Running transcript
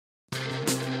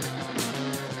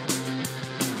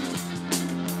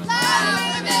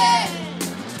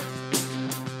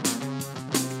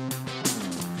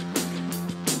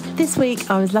This week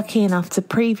I was lucky enough to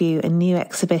preview a new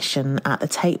exhibition at the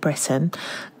Tate Britain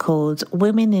called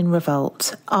Women in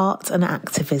Revolt, Art and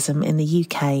Activism in the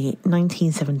UK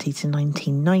 1970 to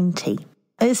 1990.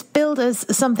 It's billed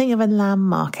as something of a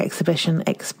landmark exhibition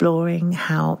exploring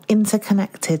how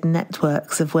interconnected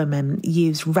networks of women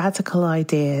use radical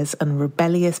ideas and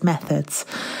rebellious methods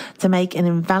to make an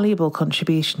invaluable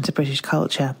contribution to British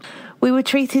culture. We were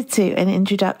treated to an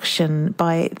introduction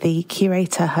by the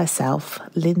curator herself,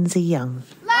 Linsey Young.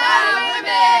 Loud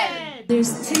women!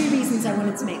 There's two reasons I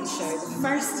wanted to make the show. The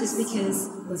first is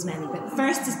because, there's many, but the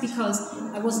first is because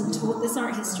I wasn't taught this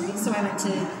art history, so I went to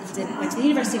the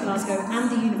University of Glasgow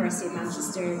and the University of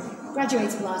Manchester,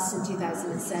 graduated last in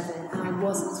 2007, and I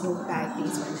wasn't taught about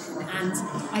these women. And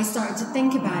I started to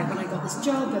think about, when I got this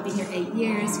job, I've been here 8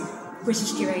 years,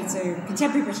 British curator,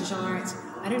 contemporary British art,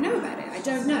 I don't know about it. I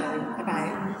don't know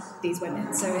about these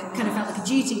women. So it kind of felt like a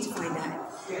duty to find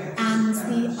out. And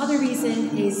the other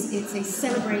reason is it's a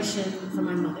celebration for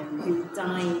my mother, who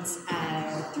died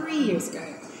 3 years ago.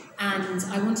 And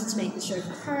I wanted to make the show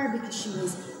for her because she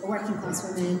was a working class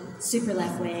woman, super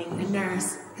left-wing, a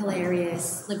nurse,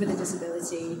 hilarious, lived with a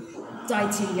disability,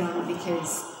 died too young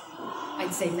because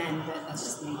I'd say men, but that's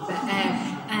just me. But,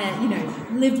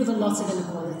 lived with a lot of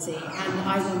inequality. And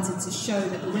I wanted to show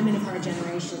that the women of her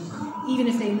generation, even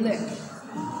if they look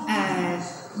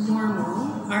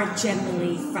normal, are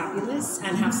generally fabulous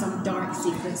and have some dark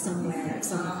secret somewhere,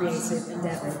 some creative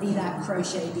endeavour. Be that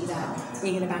crochet, be that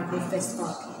being in a band called Fist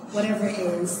Fuck, whatever it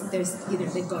is,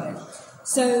 they've got it.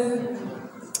 So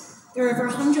there are over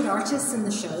 100 artists in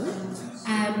the show.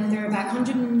 There are about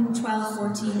 112,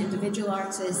 14 individual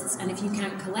artists, and if you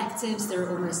count collectives, there are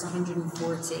almost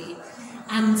 140.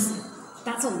 And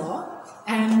that's a lot.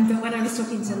 But when I was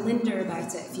talking to Linda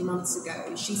about it a few months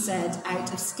ago, she said,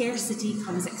 out of scarcity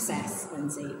comes excess,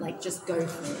 Linsey. Like, just go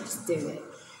for it, just do it.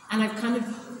 And I've kind of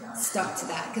stuck to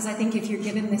that, because I think if you're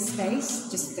given this space,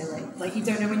 just fill it. Like, you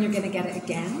don't know when you're going to get it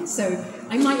again. So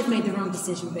I might have made the wrong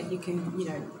decision, but you can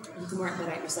work that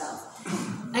out yourself.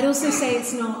 I'd also say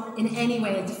it's not in any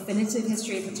way a definitive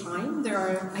history of the time. There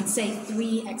are, I'd say,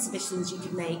 3 exhibitions you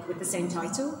could make with the same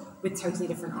title, with totally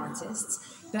different artists.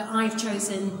 But I've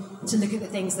chosen to look at the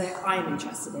things that I'm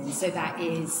interested in. So that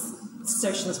is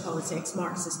socialist politics,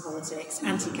 Marxist politics,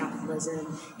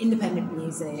 anti-capitalism, independent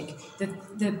music,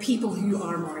 the people who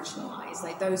are marginalised.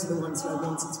 Like, those are the ones who I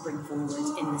wanted to bring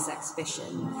forward in this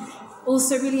exhibition.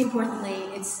 Also, really importantly,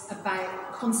 it's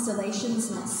about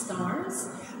constellations, not stars.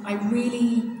 I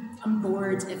really am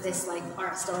bored of this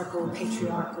art historical,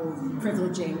 patriarchal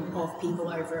privileging of people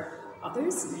over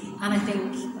others, and I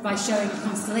think by showing a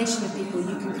constellation of people,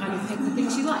 you can kind of pick the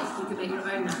things you like. You can make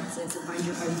your own narratives and find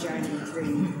your own journey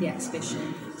through the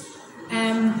exhibition.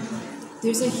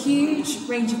 There's a huge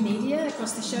range of media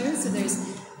across the show, so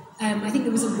there's I think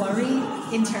there was a worry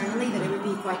internally that it would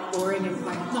be quite boring and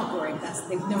not boring,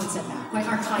 no one said that, quite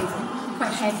archival,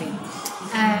 quite heavy.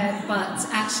 But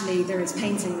actually there is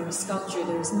painting, there is sculpture,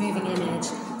 there is moving image.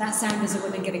 That sound is a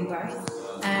woman giving birth.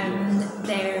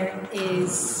 There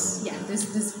is,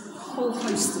 there's a whole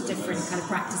host of different kind of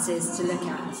practices to look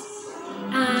at.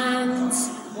 And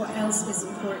what else is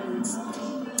important?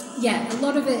 A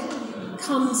lot of it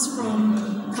comes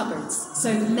from cupboards.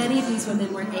 So many of these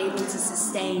women weren't able to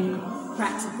sustain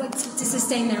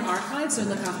their archives or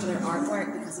look after their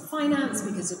artwork because of finance,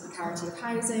 because of precarity of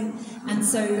housing, and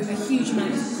so a huge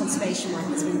amount of conservation work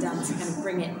has been done to kind of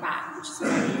bring it back, which is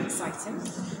very exciting.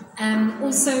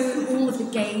 Also, all of the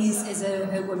gaze is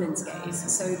a woman's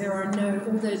gaze, so there are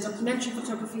all the documentary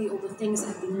photography, all the things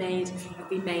that have been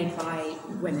made by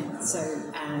women. So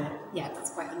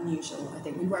that's quite unusual. I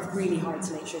think we worked really hard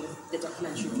to make sure that the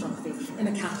documentary photography in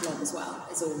the catalogue as well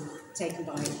is all taken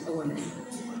by a woman.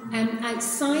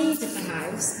 Outside of the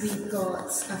house, we've got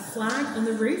a flag on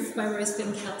the roof by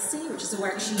Rosebin Kelsey, which is a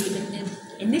work she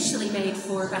initially made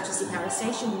for Battersea Power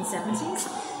Station in the 70s.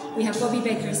 We have Bobby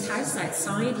Baker's house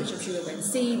outside, which I'm sure you're going to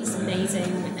see, this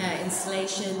amazing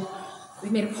installation.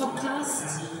 We've made a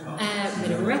podcast, we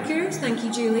made a record, thank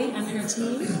you Julie and her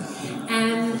team,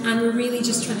 and we're really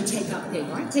just trying to take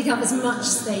up as much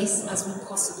space as we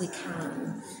possibly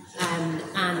can,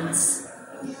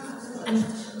 and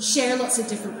share lots of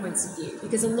different points of view,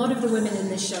 because a lot of the women in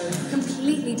this show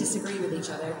completely disagree with each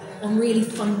other on really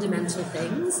fundamental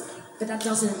things, but that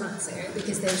doesn't matter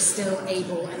because they're still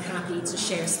able and happy to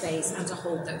share space and to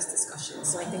hold those discussions.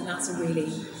 So I think that's a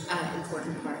really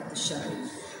important part of the show.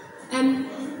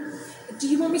 Do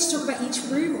you want me to talk about each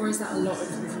room, or is that a lot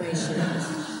of information?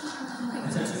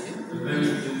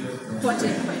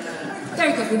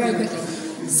 Very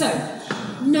quickly. So,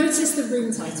 Notice the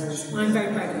room titles. I'm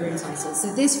very proud of the room titles.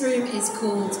 So this room is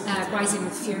called Rising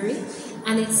with Fury,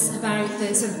 and it's about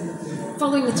the sort of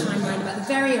following the timeline about the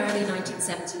very early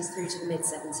 1970s through to the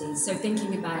mid-70s. So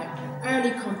thinking about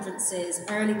early conferences,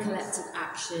 early collective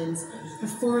actions,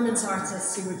 performance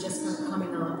artists who were just kind of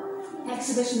coming up,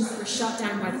 exhibitions that were shut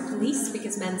down by the police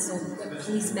because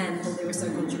policemen thought they were so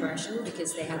controversial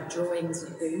because they had drawings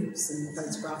of boobs and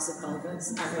photographs of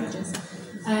vulvas, outrageous.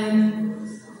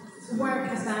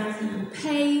 Work about equal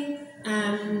pay,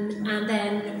 and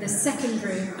then the second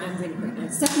room, I'm really quick now,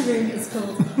 the second room is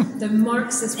called The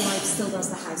Marxist Wife Still Does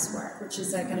the Housework, which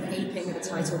is a kind of aping of a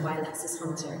title by Alexis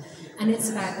Hunter. And it's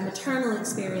about the maternal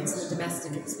experience and the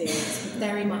domestic experience, but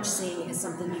very much seeing it as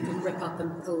something you can rip up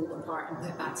and pull apart and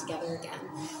put back together again.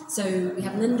 So we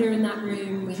have Linda in that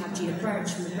room, we have Gina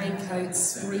Birch from the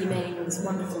Raincoats screaming this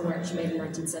wonderful work she made in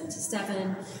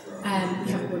 1977,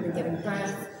 we have a woman giving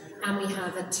birth, and we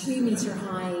have a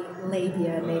 2-metre-high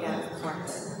labia made out of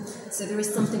carpet. So there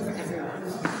is something for everyone.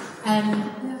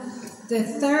 The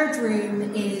third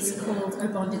room is called Our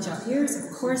Bondage Up Years,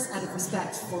 of course, out of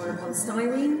respect for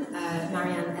polystyrene,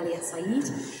 Marianne Elliott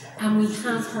Said, and we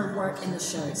have her work in the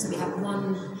show. So we have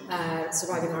one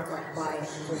surviving artwork by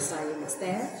polystyrene that's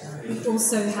there. We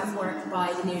also have work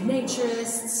by the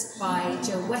Neo-Naturists, by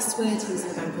Jill Westwood, who's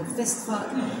in a band called Fistfuck,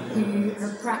 who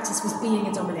her practice was being a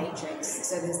dominatrix.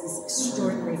 So there's these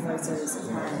extraordinary photos of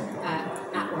her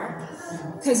at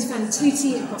work. Cozy Fan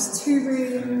Tutti across 2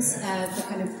 rooms, the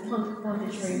kind of punk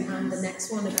bondage room, and the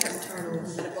next one about maternal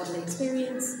and bodily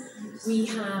experience. We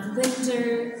have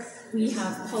Linda, we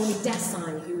have Polly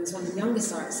Desai, who is one of the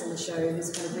youngest artists on the show, who's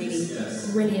a kind of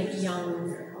really brilliant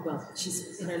young, well,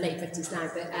 she's in her late 50s now,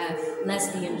 but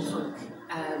lesbian punk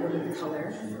woman of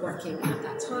colour working at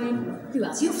that time. Who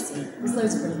else? You'll see. There's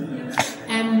loads of brilliant.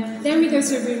 Then we go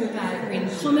to a room about Green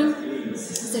Common.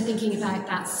 So thinking about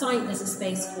that site as a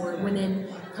space for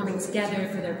women coming together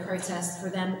for their protest, for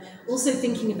them also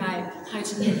thinking about how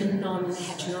to live in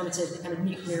non-heteronormative kind of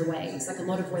nuclear ways. Like a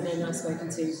lot of women I've spoken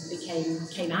to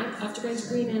came out after going to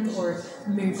Greenham or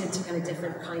moved into kind of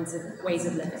different kinds of ways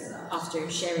of living after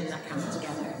sharing that camp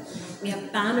together. We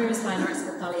have banners by an artist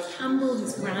called Thalia Campbell,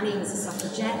 whose granny was a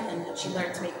suffragette, and she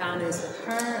learned to make banners with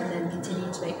her and then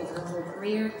continued to make them for her whole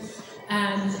career.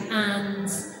 And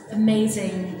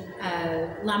amazing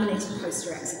laminated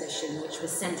poster exhibition, which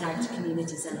was sent out to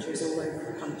community centres all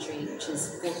over the country, which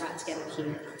is brought back together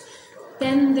here.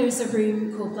 Then there's a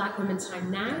room called Black Women Time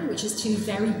Now, which is 2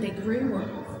 very big rooms, or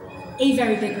a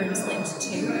very big room split into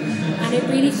 2, and it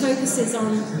really focuses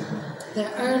on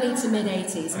the early to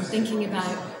mid-80s and thinking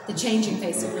about the changing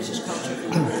face of British culture,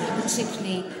 and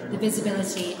particularly the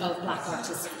visibility of black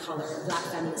artists of colour, black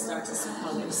feminist artists of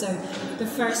colour. So the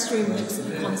first room looks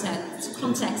at the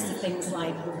context of things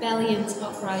like rebellion,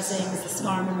 uprisings, the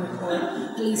Scarman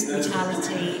Report, police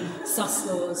brutality, sus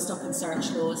laws, stop and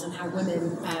search laws, and how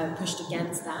women pushed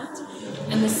against that.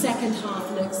 And the second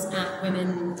half looks at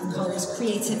women of colour's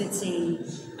creativity,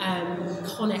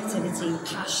 connectivity,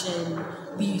 passion,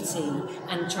 beauty,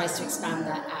 and tries to expand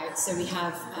that out. So we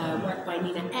have work by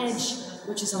Nina Edge,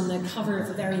 which is on the cover of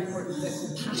a very important book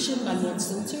called Passion by Maud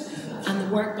Salter, and the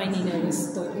work by Nina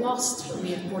was thought lost, but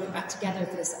we have brought it back together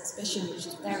for this exhibition, which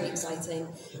is very exciting.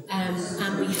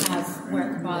 And we have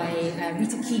work by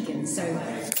Rita Keegan. So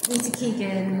Rita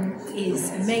Keegan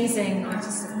is amazing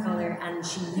artist of colour, and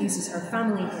she uses her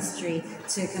family history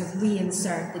to kind of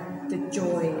reinsert the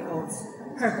joy of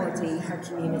her body, her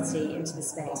community into the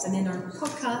space. And in our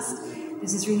podcast,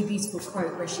 there's this really beautiful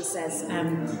quote where she says,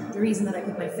 the reason that I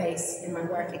put my face in my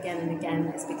work again and again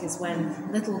is because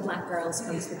when little black girls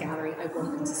come to the gallery, I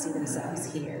want them to see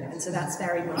themselves here. And so that's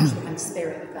very much the kind of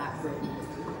spirit of that room.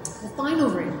 The final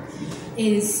room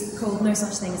is called No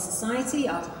Such Thing as Society,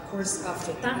 of course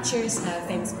after Thatcher's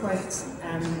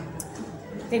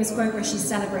famous quote where she's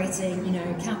celebrating, you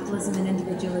know, capitalism and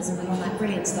individualism and all that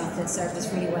brilliant stuff that served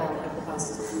us really well over the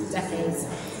past decades.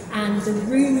 And the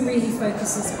room really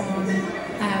focuses on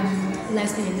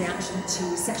lesbian reaction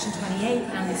to Section 28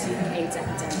 and the AIDS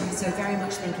epidemic. So very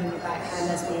much thinking about how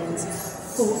lesbians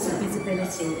fought for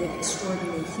visibility with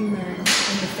extraordinary humour in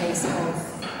the face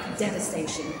of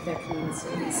devastation of their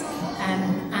communities.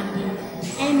 And we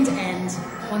end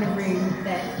on a room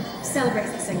that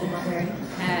celebrates the single mother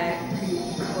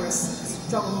who, of course,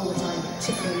 struggled all the time,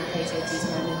 particularly in the late 80s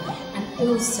moment, and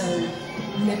also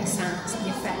looks at the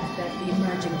effect that the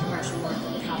emerging commercial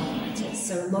market would have on artists.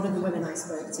 So a lot of the women I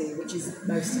spoke to, which is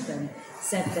most of them,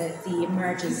 said that the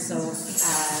emergence of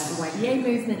the YDA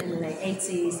movement in the late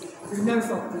 80s, through no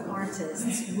fault of the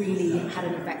artists, really had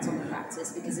an effect on the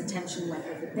practice because attention went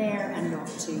over there and not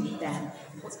to them.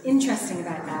 What's interesting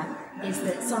about that is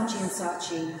that Saatchi and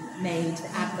Saatchi made the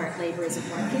advert labour isn't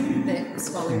working, that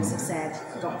scholars have said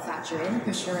got Thatcher in,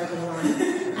 pushed her over the line,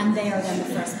 and they are then the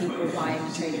first people buying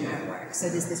and trading artwork. So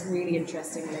there's this really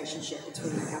interesting relationship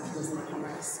between capitalism and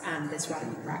commerce and this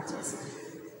radical practice.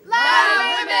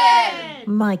 Loud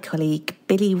women! My colleague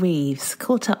Billy Reeves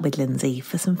caught up with Linsey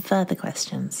for some further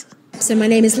questions. So my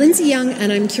name is Linsey Young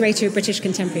and I'm curator of British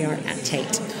contemporary art at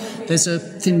Tate. There's a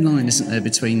thin line, isn't there,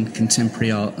 between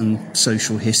contemporary art and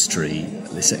social history,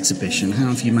 this exhibition. How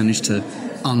have you managed to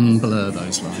unblur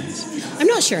those lines? I'm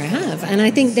not sure I have, and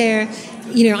I think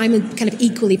I'm kind of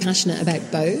equally passionate about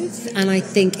both, and I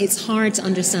think it's hard to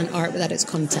understand art without its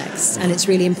context, and it's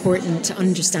really important to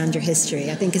understand your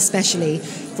history. I think especially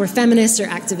for feminists or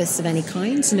activists of any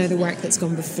kind to know the work that's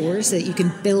gone before so that you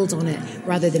can build on it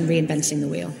rather than reinventing the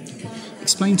wheel.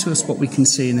 Explain to us what we can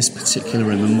see in this particular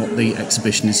room and what the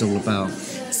exhibition is all about.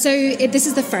 So this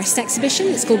is the first exhibition.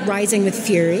 It's called Rising with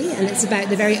Fury, and it's about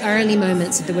the very early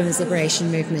moments of the women's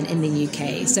liberation movement in the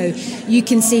UK. So you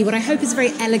can see what I hope is a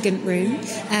very elegant room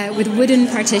with wooden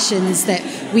partitions that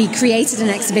we created an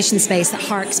exhibition space that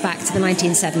harks back to the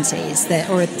 1970s,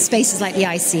 or spaces like the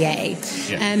ICA.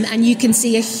 Yeah. And you can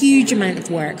see a huge amount of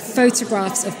work,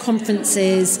 photographs of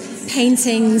conferences,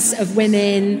 paintings of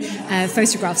women,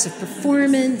 photographs of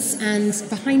performance, and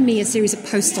behind me a series of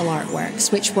postal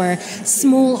artworks, which were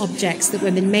small objects that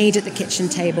women made at the kitchen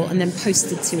table and then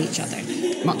posted to each other.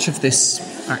 Much of this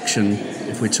action,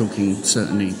 if we're talking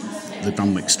certainly the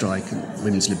Dunwick strike and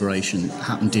women's liberation,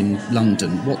 happened in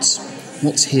London.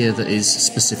 What's here that is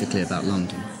specifically about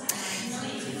London?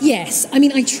 Yes, I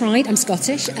mean, I'm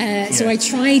Scottish, so I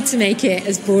tried to make it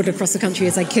as broad across the country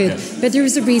as I could, but there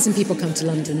is a reason people come to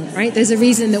London, right? There's a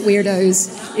reason that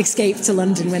weirdos escape to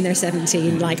London when they're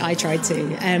 17, like I tried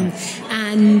to.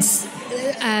 And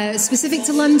specific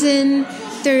to London,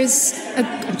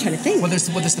 I'm trying to think. Well, there's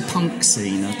the punk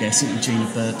scene, I guess, in Gina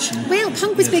Birch. Well,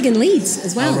 punk was big in Leeds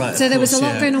as well. Oh, right, so there was a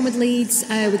lot yeah. going on with Leeds,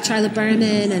 with Charlotte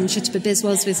Berman, and Shutaba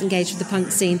Biswas was engaged with the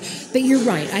punk scene. But you're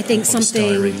right, I think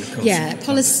polystyrene,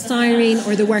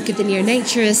 or the work of the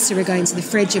neo-naturists who are going to the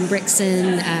Fridge in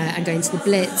Brixton and going to the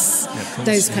Blitz,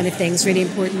 those kind of things, really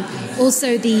important.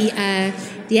 Also, the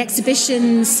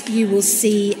exhibitions you will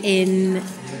see in...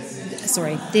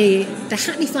 the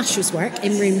Hackney Flashers work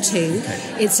in room 2.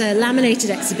 Okay. It's a laminated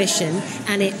exhibition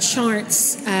and it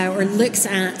charts or looks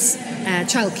at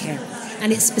childcare,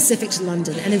 and it's specific to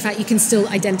London, and in fact you can still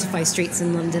identify streets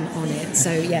in London on it,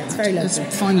 so yeah, it's very local.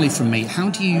 Finally from me, how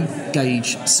do you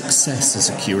gauge success as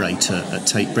a curator at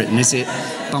Tate Britain? Is it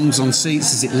bums on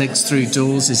seats? Is it legs through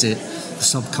doors? Is it the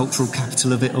subcultural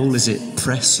capital of it all? Is it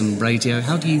press and radio?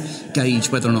 How do you gauge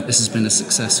whether or not this has been a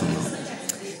success or not?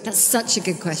 That's such a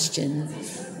good question.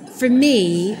 For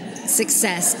me,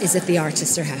 success is if the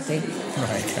artists are happy.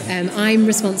 Right. I'm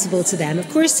responsible to them, of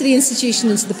course, to the institution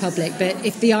and to the public, but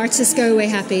if the artists go away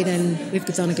happy, then we've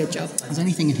done a good job. Has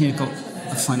anything in here got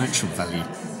a financial value?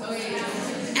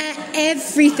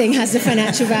 Everything has a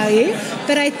financial value,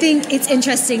 but I think it's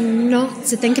interesting not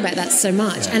to think about that so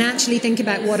much and actually think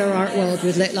about what our art world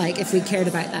would look like if we cared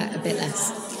about that a bit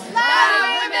less.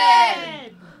 Loud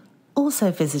women!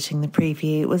 Also visiting the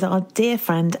preview was our dear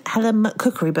friend Helen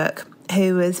McCookerybook,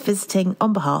 who was visiting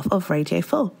on behalf of Radio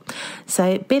 4.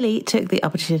 So Billy took the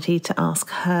opportunity to ask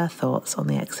her thoughts on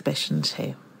the exhibition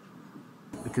too.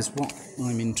 Because what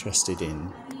I'm interested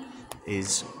in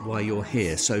is why you're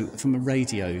here. So from a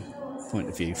radio point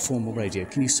of view, formal radio,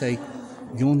 can you say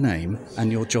your name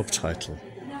and your job title?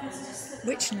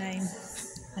 Which name?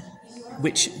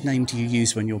 Which name do you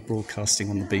use when you're broadcasting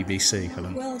on the BBC,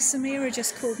 Helen? Well, Samira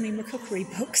just called me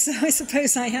McCookerybook, so I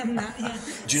suppose I am that, yeah.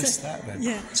 Just that then?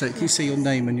 Yeah. So can you say your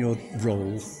name and your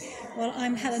role? Well,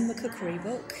 I'm Helen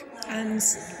McCookerybook, and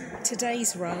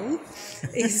today's role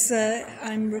is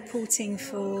I'm reporting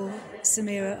for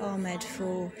Samira Ahmed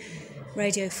for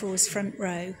Radio 4's Front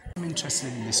Row. I'm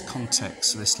interested in this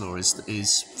context, this law,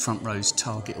 is Front Row's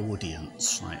target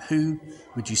audience, right? Who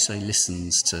would you say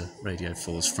listens to Radio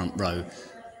 4's Front Row?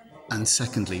 And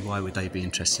secondly, why would they be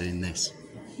interested in this?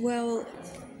 Well,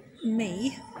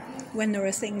 me, when there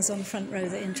are things on Front Row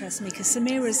that interest me, because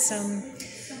Samira's,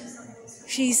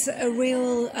 she's a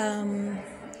real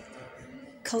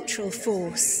cultural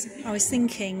force. I was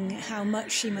thinking how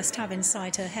much she must have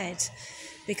inside her head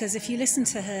because if you listen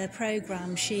to her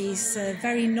programme, she's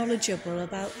very knowledgeable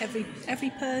about every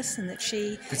person that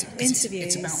she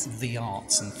interviews. It's about the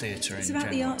arts and theatre in general. It's about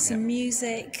the arts and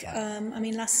music. I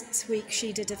mean, last week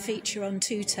she did a feature on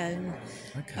two-tone.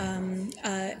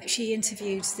 Okay. She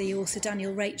interviewed the author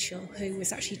Daniel Rachel, who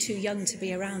was actually too young to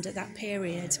be around at that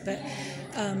period, but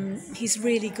he's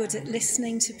really good at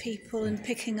listening to people and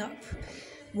picking up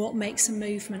what makes a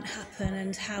movement happen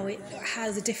and how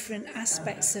the different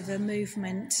aspects of a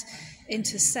movement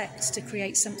intersect to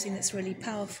create something that's really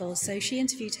powerful. So she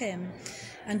interviewed him,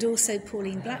 and also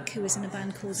Pauline Black, who was in a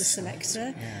band called The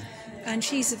Selector, and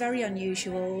she's a very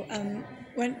unusual.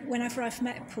 Whenever I've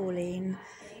met Pauline,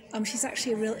 she's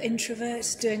actually a real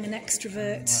introvert doing an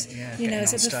extrovert.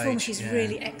 As a performer, she's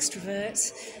really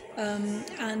extrovert.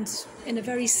 And in a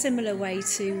very similar way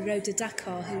to Rhoda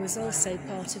Dakar, who was also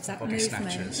part of that Body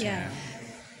movement. Snatchers,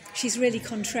 She's really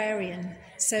contrarian.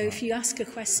 So if you ask a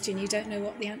question, you don't know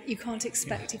what you can't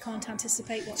expect, you can't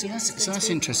anticipate what. So that's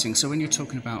interesting. So when you're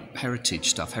talking about heritage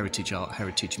stuff, heritage art,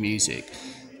 heritage music,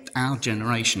 our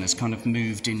generation has kind of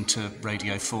moved into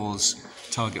Radio 4's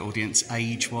target audience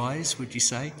age-wise, would you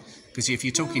say? Because if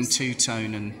you're talking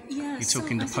two-tone and you're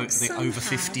talking the over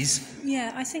 50s.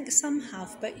 Yeah, I think some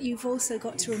have, but you've also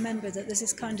got to remember that there's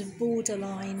this kind of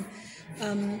borderline,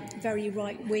 very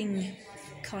right-wing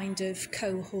kind of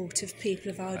cohort of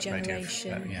people of our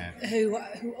generation who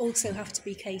also have to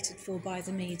be catered for by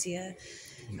the media.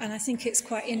 And I think it's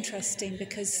quite interesting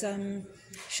because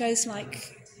shows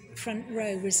like Front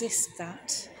Row resist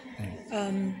that.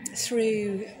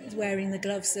 Through wearing the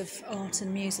gloves of art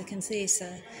and music and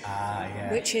theatre,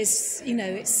 which is,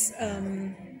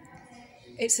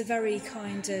 it's a very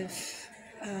kind of.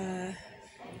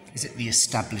 Is it the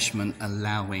establishment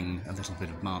allowing a little bit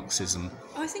of Marxism?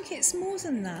 I think it's more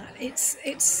than that. It's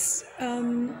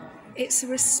a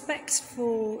respect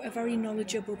for a very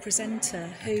knowledgeable presenter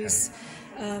who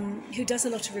does a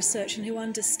lot of research and who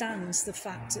understands the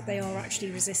fact that they are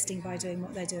actually resisting by doing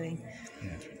what they're doing.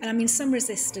 And I mean, some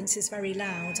resistance is very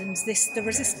loud, and the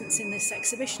resistance in this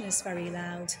exhibition is very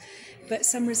loud, but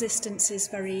some resistance is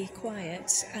very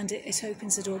quiet, and it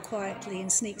opens the door quietly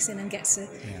and sneaks in and gets a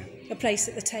place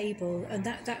at the table, and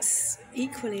that's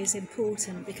equally as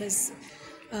important, because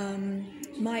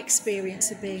my experience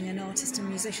of being an artist and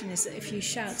musician is that if you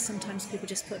shout, sometimes people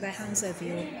just put their hands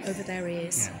over their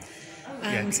ears.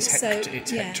 And it's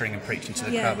hectoring and preaching to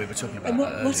the crowd. We were talking about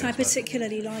that what I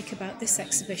particularly like about this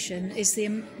exhibition is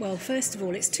first of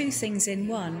all, it's two things in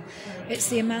one. It's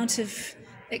the amount of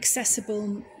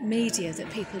accessible media that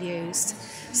people used.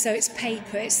 So it's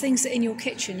paper, it's things that in your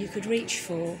kitchen you could reach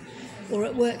for, or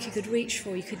at work you could reach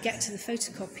for. You could get to the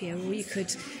photocopier, or you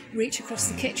could reach across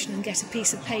the kitchen and get a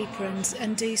piece of paper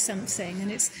and do something. And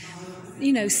it's,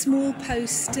 small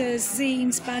posters,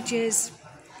 zines, badges,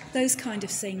 those kind of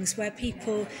things where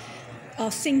people are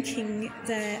thinking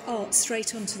their art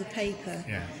straight onto the paper,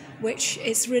 which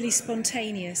is really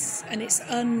spontaneous and it's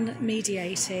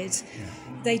unmediated.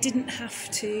 They didn't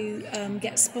have to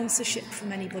get sponsorship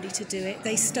from anybody to do it.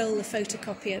 They stole the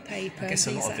photocopier paper. I guess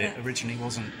a lot of it originally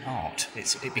wasn't art.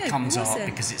 It becomes art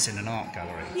because it's in an art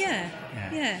gallery. Yeah.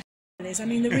 I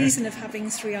mean, the reason of having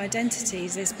three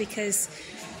identities is because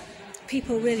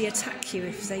people really attack you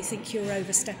if they think you're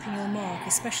overstepping your mark,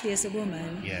 especially as a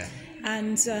woman.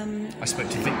 And I spoke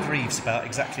to Vic Reeves about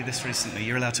exactly this recently.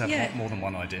 You're allowed to have more than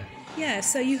one idea. My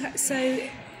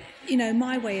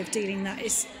way of dealing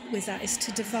with that is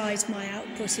to divide my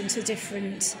output into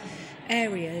different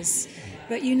areas,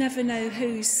 but you never know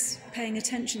who's paying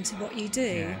attention to what you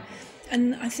do.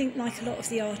 And I think, like a lot of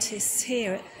the artists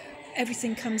here,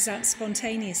 everything comes out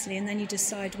spontaneously, and then you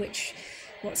decide what's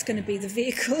going to be the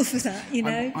vehicle for that,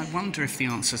 I wonder if the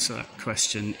answer to that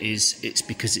question is it's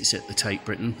because it's at the Tate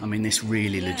Britain. I mean, this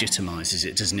really legitimises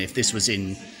it, doesn't it? If this was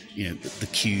in, the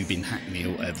Cube in Hackney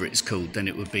or whatever it's called, then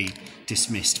it would be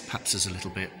dismissed perhaps as a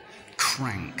little bit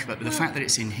crank. But the fact that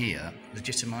it's in here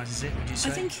legitimises it, would you say?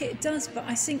 I think it does, but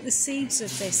I think the seeds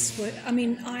of this were... I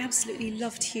mean, I absolutely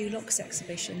loved Hugh Locke's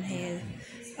exhibition here,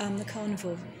 the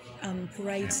Carnival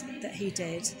parade that he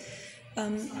did.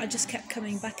 I just kept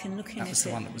coming back and looking at it. That was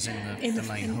the one that was in the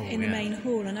main hall. In the main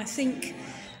hall, and I think,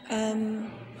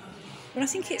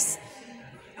 it's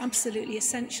absolutely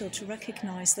essential to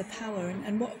recognise the power.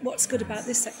 And what's good about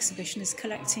this exhibition is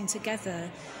collecting together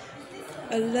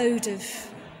a load of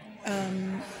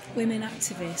women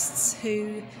activists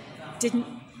who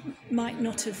might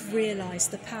not have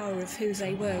realised the power of who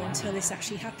they were until this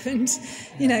actually happened.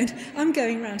 I'm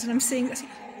going around and I'm seeing.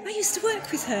 I used to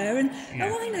work with her, and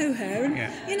I know her, and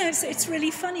it's really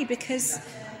funny because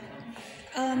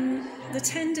the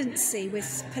tendency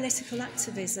with political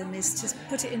activism is to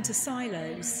put it into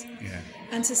silos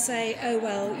and to say, oh,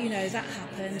 well, you know, that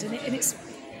happened, and it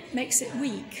makes it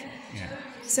weak. Yeah.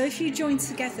 So if you join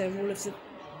together all of the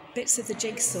bits of the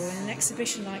jigsaw in an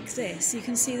exhibition like this, you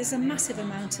can see there's a massive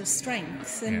amount of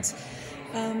strength, and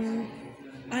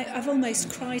I've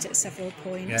almost cried at several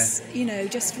points, you know,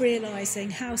 just realising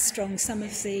how strong some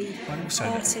of the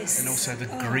artists and also the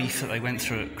grief that they went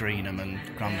through at Greenham and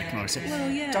Graham McNorris.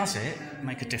 Does it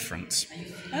make a difference?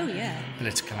 Oh yeah,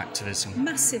 political activism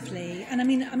massively. And I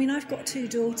mean, I've got two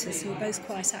daughters who are both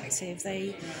quite active.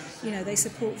 They, you know, they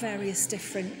support various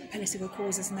different political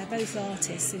causes, and they're both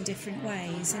artists in different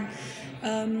ways.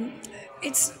 And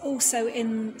it's also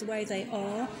in the way they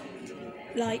are.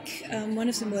 Like one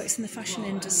of them works in the fashion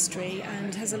industry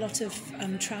and has a lot of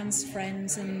trans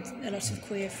friends and a lot of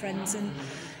queer friends, and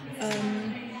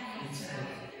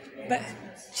but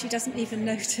she doesn't even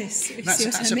notice. If you see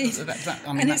what I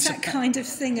mean? And it's that kind of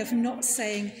thing of not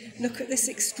saying, "Look at this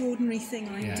extraordinary thing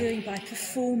I'm doing by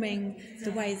performing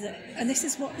the way that." And this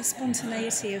is what the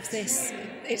spontaneity of this.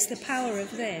 It's the power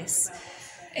of this.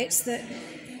 It's that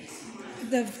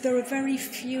there are very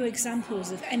few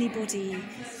examples of anybody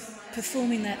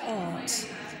performing their art.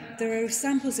 There are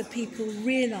examples of people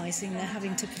realising they're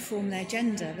having to perform their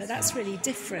gender, but that's really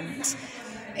different.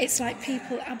 It's like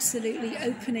people absolutely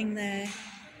opening their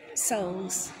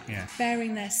souls,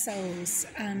 baring their souls,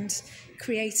 and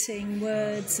creating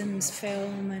words and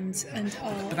film and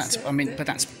art. But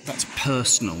that's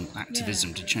personal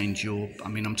activism to change your. I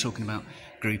mean, I'm talking about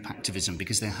group activism,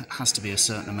 because there has to be a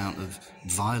certain amount of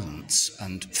violence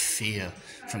and fear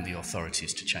from the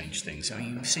authorities to change things. I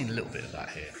mean, you've seen a little bit of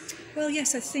that here. Well,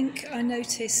 yes, I think I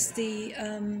noticed the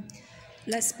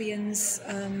lesbians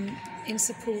in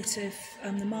support of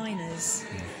the miners.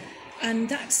 And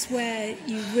that's where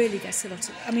you really get a lot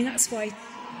of... I mean, that's why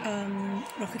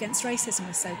Rock Against Racism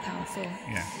was so powerful.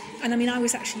 Yeah. And I mean, I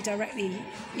was actually directly,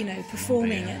 you know,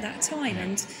 performing at that time.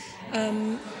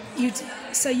 And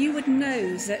so you would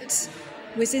know that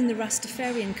within the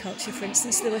Rastafarian culture, for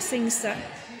instance, there were things that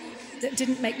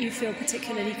didn't make you feel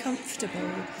particularly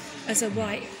comfortable as a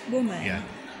white woman. Yeah.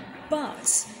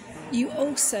 But you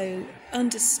also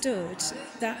understood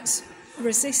that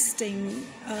resisting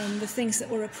the things that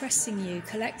were oppressing you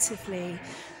collectively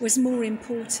was more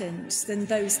important than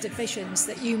those divisions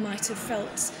that you might have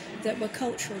felt that were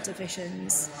cultural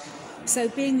divisions. So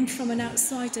being from an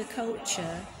outsider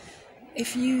culture,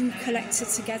 if you collected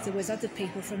together with other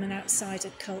people from an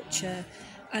outsider culture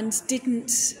and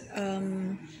didn't...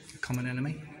 common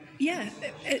enemy? Yeah,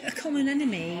 a common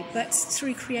enemy, but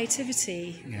through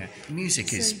creativity. Yeah, music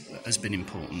has been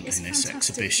important in this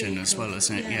exhibition as well,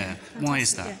 isn't it? Yeah. Why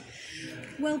is that? Yeah.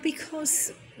 Well,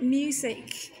 because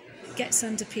music gets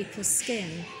under people's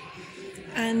skin,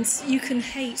 and you can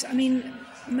hate. I mean,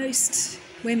 most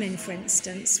women, for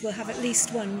instance, will have at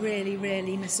least one really,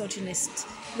 really misogynist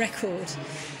record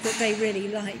that they really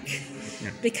like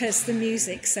because the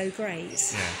music's so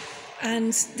great. Yeah.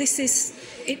 And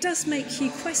it does make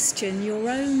you question your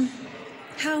own,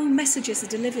 how messages are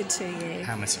delivered to you.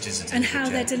 How messages are delivered, and how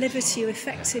they're delivered to you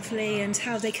effectively, and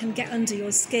how they can get under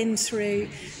your skin through,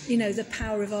 you know, the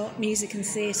power of art, music and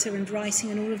theatre and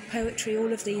writing and all of poetry,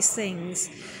 all of these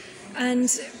things. And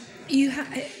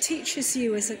it teaches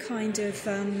you as a kind of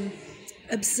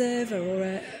observer or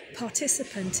a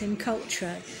participant in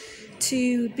culture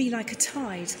to be like a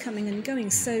tide coming and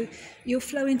going. So you'll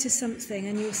flow into something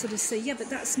and you'll sort of say, yeah, but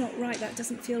that's not right, that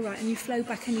doesn't feel right, and you flow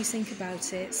back and you think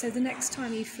about it. So the next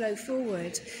time you flow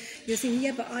forward, you're thinking,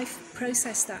 yeah, but I've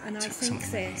processed that and I think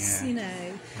this, you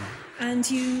know. And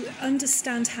you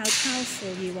understand how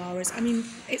powerful you are.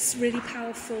 It's really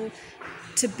powerful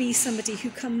to be somebody who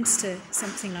comes to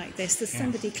something like this. There's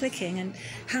somebody clicking, and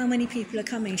how many people are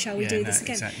coming? Shall we do this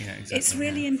again? Exactly, it's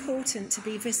really important to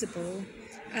be visible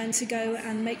and to go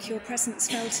and make your presence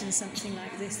felt in something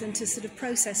like this, and to sort of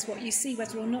process what you see,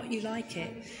 whether or not you like it.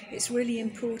 It's really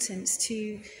important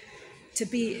to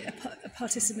be a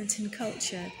participant in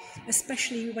culture,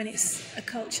 especially when it's a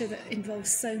culture that involves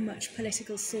so much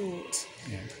political thought.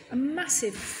 Yeah. A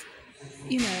massive,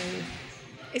 you know,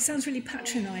 it sounds really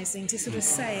patronising to sort of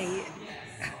say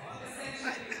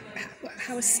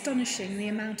how astonishing the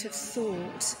amount of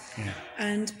thought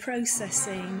and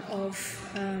processing of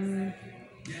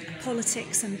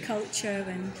politics and culture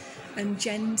and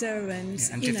gender and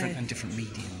different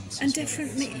mediums and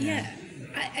different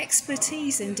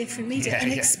expertise in different media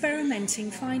and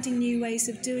experimenting, finding new ways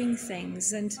of doing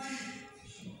things and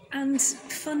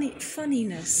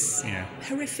funniness,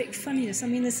 horrific funniness. I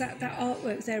mean, there's that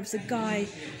artwork there of the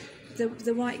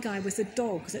the white guy with the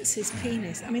dog that's his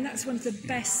penis. I mean, that's one of the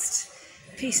best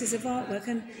pieces of artwork.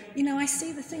 And, you know, I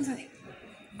see the things, I think,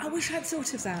 I wish I'd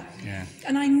thought of that. Yeah.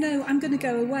 And I know I'm going to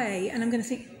go away and I'm going to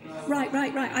think, right,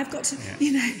 I've got to,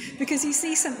 you know, because you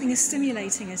see something as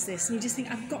stimulating as this and you just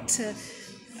think, I've got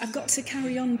to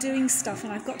carry on doing stuff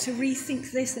and I've got to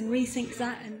rethink this and rethink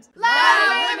that. And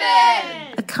Loud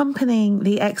Women! Accompanying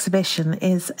the exhibition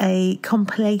is a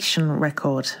compilation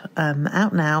record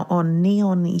out now on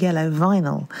neon yellow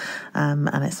vinyl,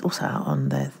 and it's also out on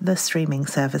the streaming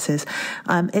services.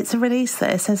 It's a release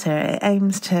that, it says here, it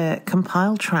aims to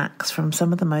compile tracks from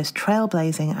some of the most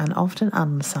trailblazing and often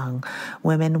unsung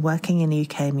women working in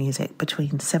UK music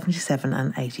between 77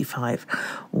 and 85.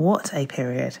 What a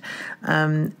period.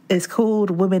 It's called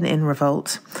Women in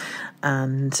Revolt,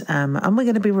 and we're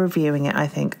going to be reviewing it, I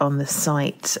think, on the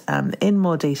site in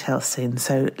more detail soon,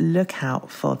 so look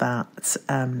out for that.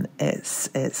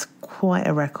 It's quite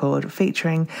a record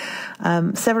featuring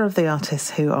several of the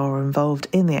artists who are involved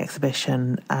in the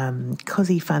exhibition: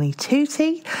 Cosy Fanny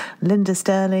Tootie, Linda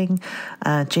Sterling,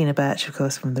 Gina Birch, of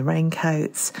course, from the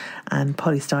Raincoats, and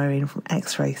Polystyrene from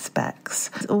X-Ray Specs.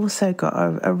 It's also got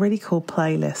a really cool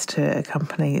playlist to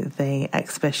accompany the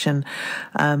exhibition,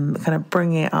 kind of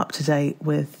bringing it up to date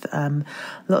with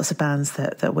lots of bands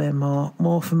that we're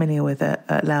more familiar with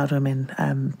at Loud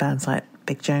Women, bands like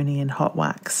Big Joni and Hot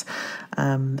Wax,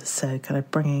 so kind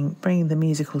of bringing the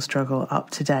musical struggle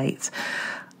up to date.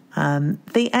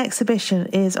 The exhibition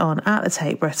is on at the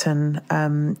Tate Britain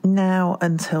now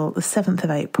until the 7th of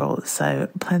April, so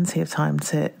plenty of time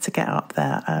to get up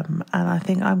there, and I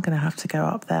think I'm going to have to go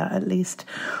up there at least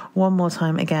one more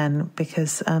time again,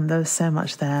 because there was so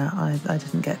much there I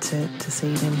didn't get to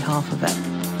see nearly half of it.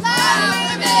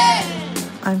 Loud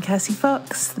Women! I'm Cassie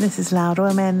Fox, this is Loud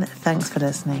Women, thanks for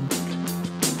listening.